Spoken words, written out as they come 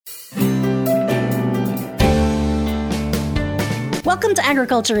Welcome to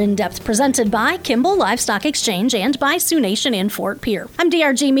Agriculture in Depth, presented by Kimball Livestock Exchange and by Sioux Nation in Fort Pierre. I'm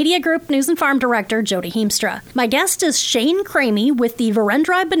DRG Media Group News and Farm Director Jody Heemstra. My guest is Shane Kramme with the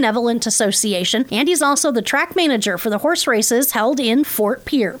Verendrye Benevolent Association, and he's also the track manager for the horse races held in Fort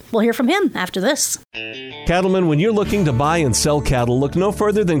Pierre. We'll hear from him after this. Cattlemen, when you're looking to buy and sell cattle, look no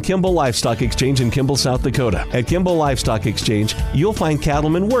further than Kimball Livestock Exchange in Kimball, South Dakota. At Kimball Livestock Exchange, you'll find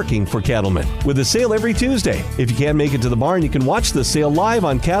cattlemen working for cattlemen, with a sale every Tuesday. If you can't make it to the barn, you can watch the sale live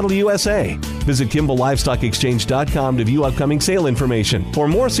on Cattle USA. Visit KimballLivestockExchange.com to view upcoming sale information. For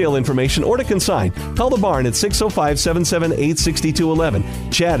more sale information or to consign, call the barn at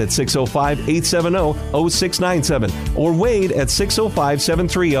 605-778-6211, Chad at 605-870-0697, or Wade at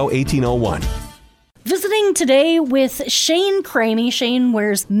 605-730-1801. Visiting today with Shane Kramme. Shane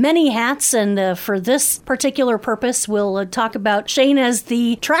wears many hats, and for this particular purpose, we'll talk about Shane as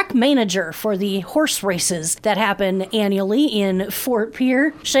the track manager for the horse races that happen annually in Fort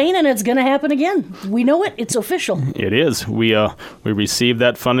Pierre. Shane, and it's going to happen again. We know it. It's official. It is. We received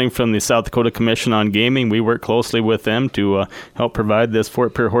that funding from the South Dakota Commission on Gaming. We work closely with them to help provide this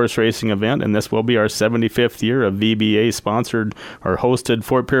Fort Pierre horse racing event, and this will be our 75th year of VBA-sponsored or hosted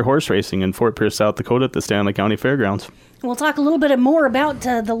Fort Pierre horse racing in Fort Pierre, South Dakota, at the Stanley County Fairgrounds. We'll talk a little bit more about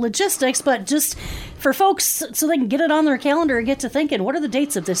the logistics, but just for folks so they can get it on their calendar and get to thinking, what are the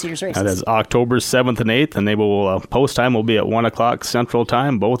dates of this year's races? That is October 7th and 8th, and they will post time will be at 1 o'clock Central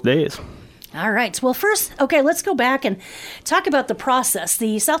Time both days. All right. Well, first, let's go back and talk about the process.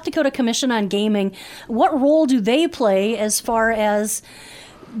 The South Dakota Commission on Gaming, what role do they play as far as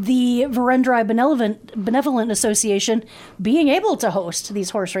the Verendrye Benevolent Association being able to host these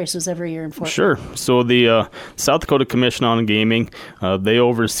horse races every year in Fort Pierre? Sure. So the South Dakota Commission on Gaming, they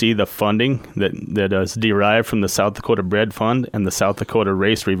oversee the funding that is derived from the South Dakota Bred Fund and the South Dakota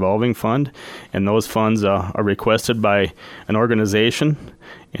Race Revolving Fund, and those funds are requested by an organization,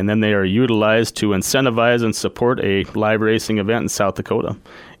 and then they are utilized to incentivize and support a live racing event in South Dakota,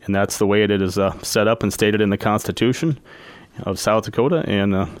 and that's the way it is set up and stated in the Constitution of South Dakota,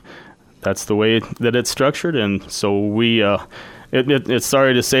 and that's the way that it's structured. And so we it's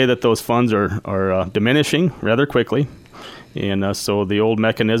sorry to say that those funds are diminishing rather quickly, and so the old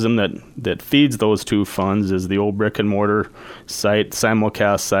mechanism that feeds those two funds is the old brick and mortar site,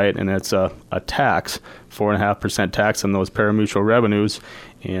 simulcast site, and it's a tax, 4.5% tax on those parimutuel revenues,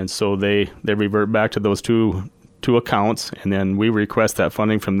 and so they revert back to those two accounts, and then we request that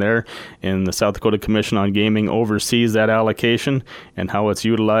funding from there, and the South Dakota Commission on Gaming oversees that allocation and how it's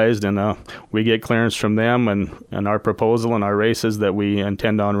utilized, and we get clearance from them and our proposal and our races that we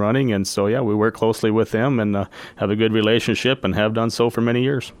intend on running, and so we work closely with them and have a good relationship and have done so for many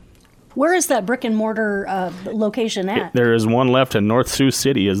years. Where is that brick and mortar location at? There is one left in North Sioux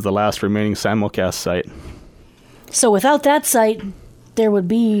City is the last remaining simulcast site. So without that site, there would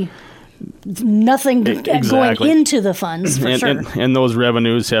be nothing going into the funds, for sure. And those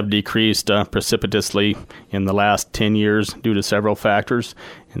revenues have decreased precipitously in the last 10 years due to several factors.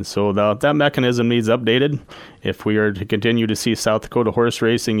 And so that mechanism needs updated if we are to continue to see South Dakota horse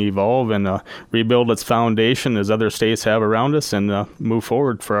racing evolve and rebuild its foundation as other states have around us and move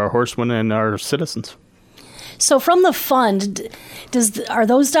forward for our horsemen and our citizens. So from the fund, are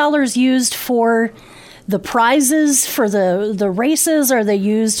those dollars used for the prizes for the races? Are they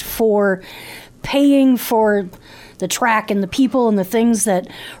used for paying for the track and the people and the things that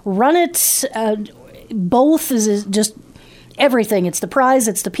run it? Both? Is it just everything? It's the prize,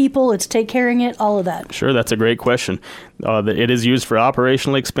 it's the people, it's take caring it, all of that. Sure, that's a great question. It is used for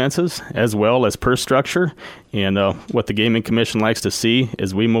operational expenses as well as purse structure. And what the Gaming Commission likes to see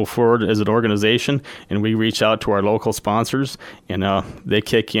is we move forward as an organization and we reach out to our local sponsors, and they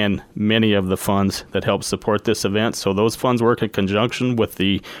kick in many of the funds that help support this event. So those funds work in conjunction with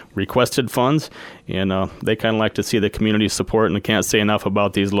the requested funds, and they kind of like to see the community support, and I can't say enough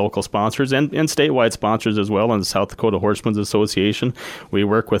about these local sponsors and statewide sponsors as well in the South Dakota Horsemen's Association. We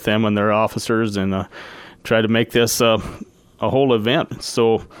work with them and their officers and try to make this a whole event.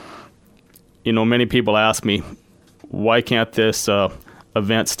 So, many people ask me, why can't this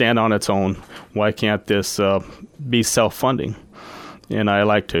event stand on its own? Why can't this be self-funding? And I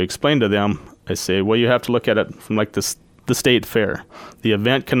like to explain to them, I say, well, you have to look at it from like the state fair. The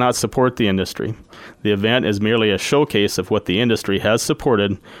event cannot support the industry. The event is merely a showcase of what the industry has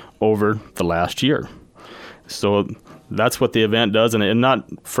supported over the last year. So that's what the event does, and not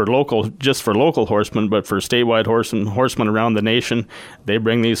for just for local horsemen, but for statewide horsemen around the nation. They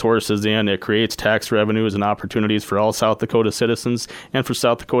bring these horses in. It creates tax revenues and opportunities for all South Dakota citizens and for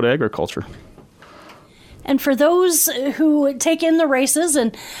South Dakota agriculture. And for those who take in the races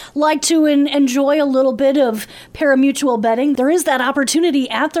and like to enjoy a little bit of pari-mutuel betting, there is that opportunity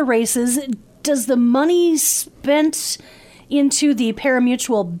at the races. Does the money spent into the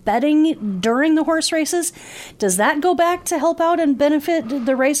pari-mutuel betting during the horse races, does that go back to help out and benefit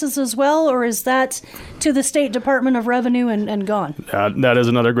the races as well, or is that to the State Department of Revenue and gone? That is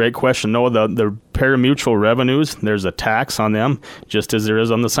another great question. No, the pari-mutuel revenues, there's a tax on them, just as there is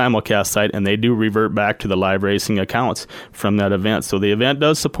on the simulcast side, and they do revert back to the live racing accounts from that event. So the event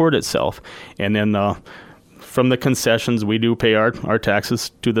does support itself. And then from the concessions, we do pay our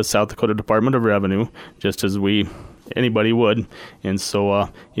taxes to the South Dakota Department of Revenue, just as anybody would. And so,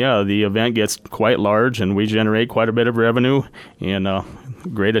 the event gets quite large, and we generate quite a bit of revenue and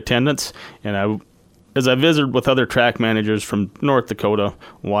great attendance. And as I visited with other track managers from North Dakota,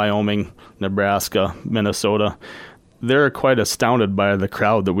 Wyoming, Nebraska, Minnesota, they're quite astounded by the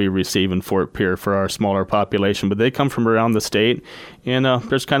crowd that we receive in Fort Pierre for our smaller population. But they come from around the state, and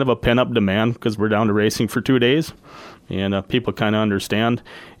there's kind of a pent-up demand because we're down to racing for 2 days. And people kind of understand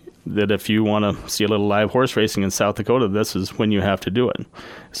that if you want to see a little live horse racing in South Dakota, this is when you have to do it.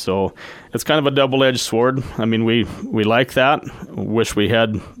 So it's kind of a double-edged sword. I mean, we like that. Wish we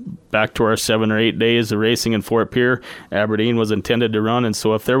had back to our 7 or 8 days of racing in Fort Pierre. Aberdeen was intended to run, and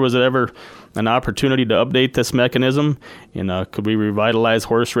so if there was ever an opportunity to update this mechanism, and could we revitalize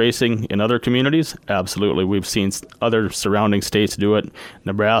horse racing in other communities? Absolutely. We've seen other surrounding states do it.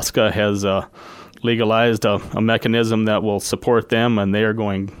 Nebraska has legalized a mechanism that will support them, and they are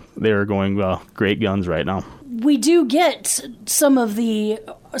going great guns right now. We do get some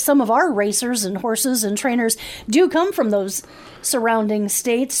of our racers and horses and trainers do come from those surrounding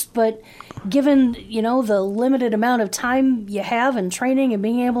states, but given the limited amount of time you have in training and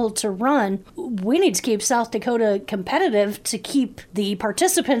being able to run, we need to keep South Dakota competitive to keep the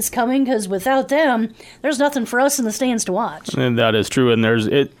participants coming, because without them, there's nothing for us in the stands to watch. And that is true, and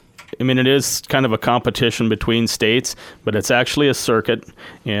it is kind of a competition between states, but it's actually a circuit.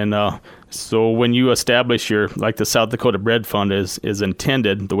 And so when you establish like the South Dakota Bred Fund is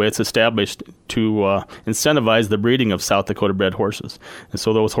intended, the way it's established, to incentivize the breeding of South Dakota bred horses. And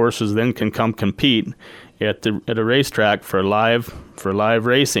so those horses then can come compete at a racetrack for live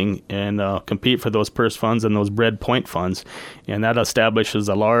racing and compete for those purse funds and those bred point funds. And that establishes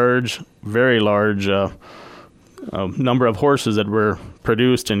a very large number of horses that were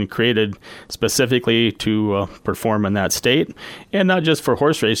produced and created specifically to perform in that state. And not just for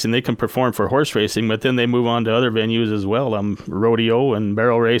horse racing. They can perform for horse racing, but then they move on to other venues as well, rodeo and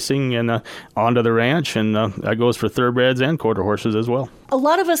barrel racing, and onto the ranch, and that goes for thoroughbreds and quarter horses as well. A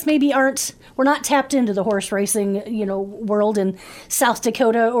lot of us maybe we're not tapped into the horse racing, world in South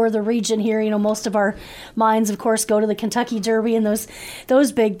Dakota or the region here. Most of our minds, of course, go to the Kentucky Derby and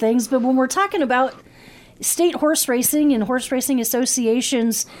those big things. But when we're talking about state horse racing and horse racing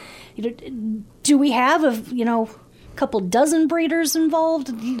associations, do we have a couple dozen breeders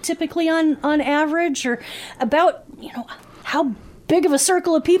involved typically on average, or about how big of a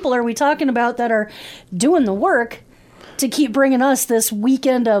circle of people are we talking about that are doing the work to keep bringing us this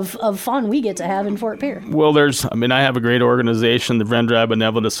weekend of fun we get to have in Fort Pierre? Well, I have a great organization, the Verendrye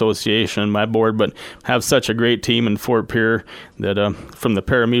Benevolent Association, my board, but have such a great team in Fort Pierre that from the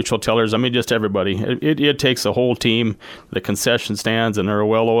pari-mutuel tellers, just everybody. It takes a whole team, the concession stands, and they're a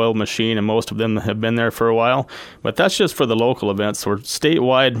well-oiled machine, and most of them have been there for a while. But that's just for the local events. Or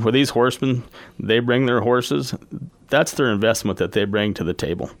statewide, where these horsemen, they bring their horses, that's their investment that they bring to the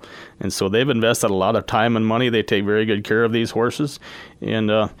table. And so they've invested a lot of time and money. They take very good care of these horses. And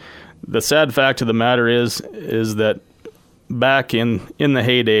the sad fact of the matter is that back in the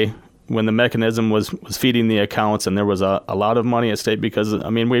heyday, when the mechanism was feeding the accounts and there was a lot of money at stake, because,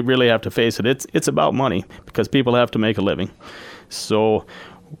 we really have to face it. It's about money, because people have to make a living. So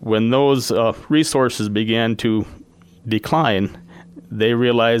when those resources began to decline, they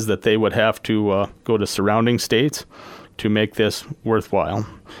realized that they would have to go to surrounding states to make this worthwhile.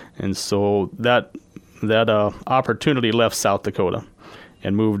 And so that opportunity left South Dakota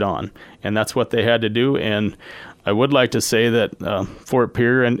and moved on. And that's what they had to do. And I would like to say that Fort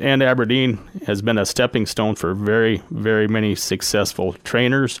Pierre and Aberdeen has been a stepping stone for very, very many successful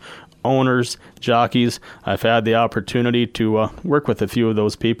trainers, owners, jockeys. I've had the opportunity to work with a few of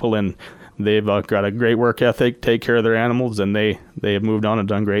those people, and they've got a great work ethic, take care of their animals, and they have moved on and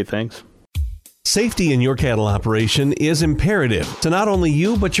done great things. Safety in your cattle operation is imperative to not only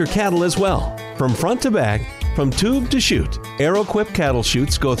you, but your cattle as well. From front to back, from tube to chute, Aeroquip cattle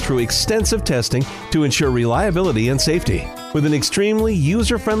chutes go through extensive testing to ensure reliability and safety. With an extremely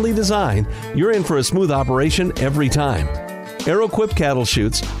user-friendly design, you're in for a smooth operation every time. Aeroquip cattle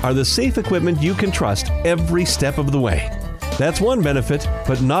chutes are the safe equipment you can trust every step of the way. That's one benefit,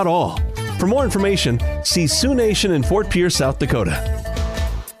 but not all. For more information, see Sioux Nation in Fort Pierre, South Dakota.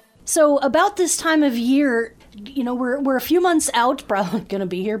 So about this time of year, we're a few months out, probably going to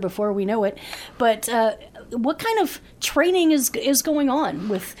be here before we know it, but what kind of training is going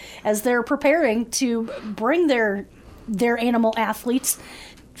on as they're preparing to bring their animal athletes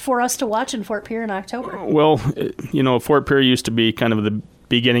for us to watch in Fort Pierre in October? Well, Fort Pierre used to be kind of the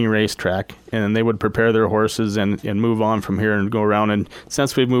beginning racetrack, and they would prepare their horses and move on from here and go around. And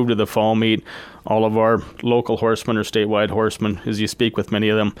since we've moved to the fall meet, all of our local horsemen or statewide horsemen, as you speak with many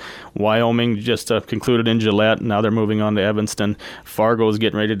of them, Wyoming just concluded in Gillette. Now they're moving on to Evanston. Fargo's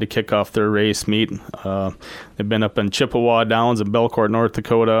getting ready to kick off their race meet. They've been up in Chippewa Downs and Belcourt, North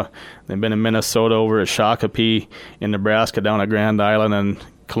Dakota. They've been in Minnesota over at Shakopee, in Nebraska down at Grand Island, and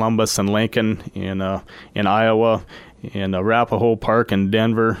Columbus and Lincoln in Iowa. And Arapahoe Park in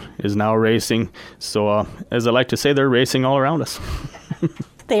Denver is now racing. So as I like to say, they're racing all around us.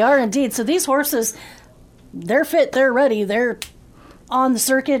 They are indeed. So these horses, they're fit, they're ready, they're on the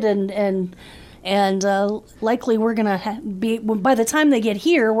circuit, and likely we're going to be, by the time they get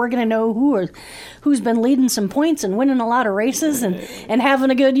here, we're going to know who's been leading some points and winning a lot of races and having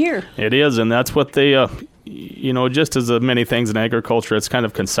a good year. It is, and that's what they, just as many things in agriculture, it's kind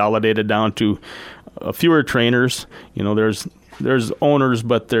of consolidated down to fewer trainers. There's owners,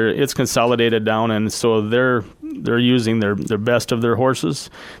 but it's consolidated down, and so they're using their best of their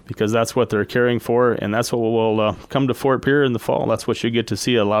horses because that's what they're caring for, and that's what will come to Fort Pierre in the fall. That's what you get to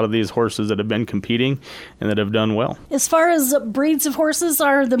see, a lot of these horses that have been competing and that have done well. As far as breeds of horses,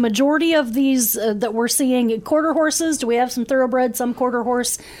 are the majority of these that we're seeing quarter horses? Do we have some thoroughbred, some quarter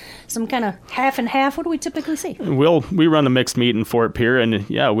horse, some kind of half and half? What do we typically see? We run a mixed meet in Fort Pierre, and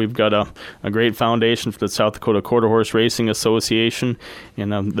we've got a great foundation for the South Dakota Quarter Horse Racing Association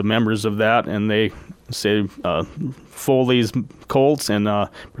and the members of that, and they foal these colts and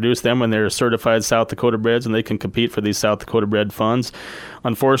produce them when they're certified South Dakota breds, and they can compete for these South Dakota bred funds.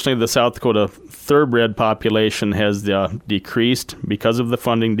 Unfortunately, the South Dakota thoroughbred population has decreased because of the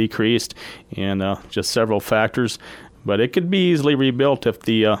funding decreased, and just several factors. But it could be easily rebuilt if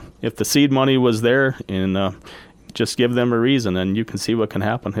the seed money was there, and just give them a reason, and you can see what can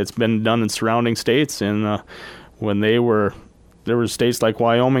happen. It's been done in surrounding states, and when there were states like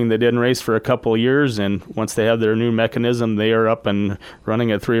Wyoming that didn't race for a couple of years, and once they have their new mechanism, they are up and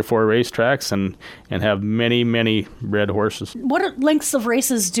running at 3 or 4 racetracks and have many, many bred horses. What lengths of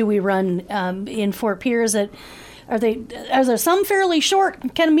races do we run in Fort Pierre? Are there some fairly short,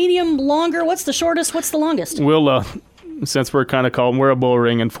 kind of medium, longer? What's the shortest? What's the longest? We'll since we're kind of we're a bull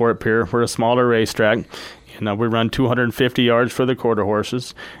ring in Fort Pierre, we're a smaller racetrack. And we run 250 yards for the quarter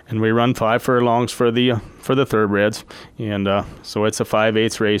horses, and we run 5 furlongs for the thoroughbreds. And so it's a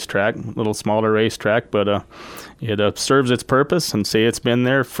 5/8 racetrack, a little smaller racetrack, but it serves its purpose, and say it's been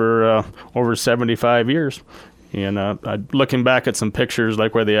there for over 75 years. And looking back at some pictures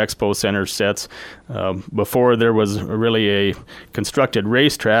like where the Expo Center sits, before there was really a constructed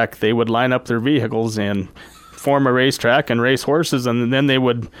racetrack, they would line up their vehicles and form a racetrack and race horses, and then they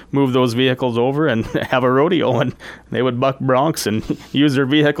would move those vehicles over and have a rodeo, and they would buck broncs and use their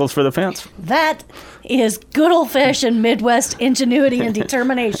vehicles for the fence. That is good old-fashioned Midwest ingenuity and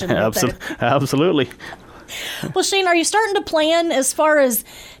determination. Absolutely. Well, Shane, are you starting to plan as far as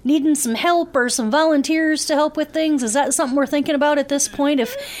needing some help or some volunteers to help with things? Is that something we're thinking about at this point?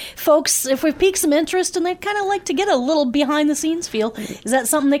 If we've piqued some interest and they'd kind of like to get a little behind-the-scenes feel, is that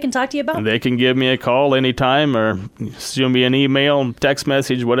something they can talk to you about? They can give me a call anytime or send me an email, text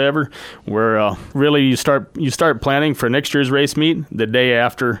message, whatever. Where really you start planning for next year's race meet the day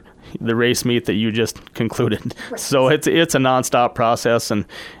after the race meet that you just concluded. Right. So it's a nonstop process, and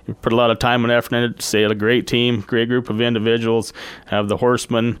you put a lot of time and effort in it. Say a great team, great group of individuals, have the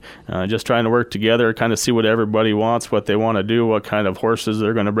horsemen just trying to work together, kind of see what everybody wants, what they want to do, what kind of horses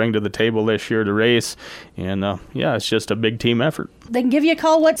they're going to bring to the table this year to race. And it's just a big team effort. They can give you a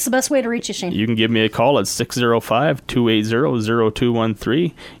call. What's the best way to reach you, Shane? You can give me a call at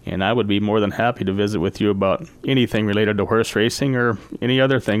 605-280-0213, and I would be more than happy to visit with you about anything related to horse racing or any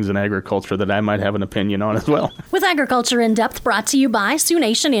other things in agriculture that I might have an opinion on as well. With Agriculture in Depth brought to you by Sioux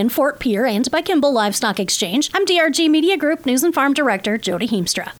Nation in Fort Pierre and by Kimball Livestock Exchange, I'm DRG Media Group News and Farm Director Jody Heemstra.